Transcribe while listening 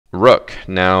Rook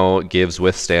now gives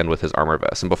Withstand with his armor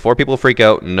vest. And before people freak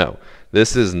out, no.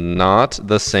 This is not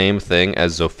the same thing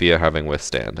as Zofia having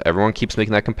Withstand. Everyone keeps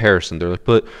making that comparison. They're like,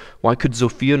 but why could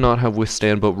Zofia not have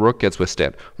Withstand, but Rook gets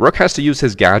Withstand? Rook has to use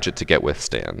his gadget to get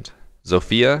Withstand.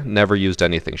 Zofia never used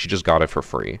anything. She just got it for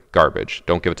free. Garbage.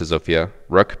 Don't give it to Zofia.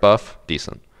 Rook buff,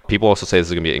 decent. People also say this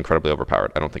is going to be incredibly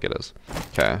overpowered. I don't think it is.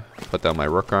 Okay, put down my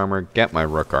Rook armor, get my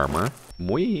Rook armor.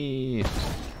 Whee!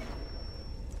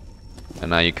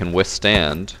 And now you can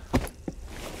Withstand.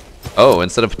 Oh,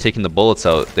 instead of taking the bullets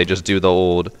out, they just do the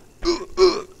old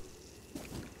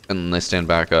and then they stand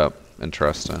back up.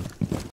 Interesting.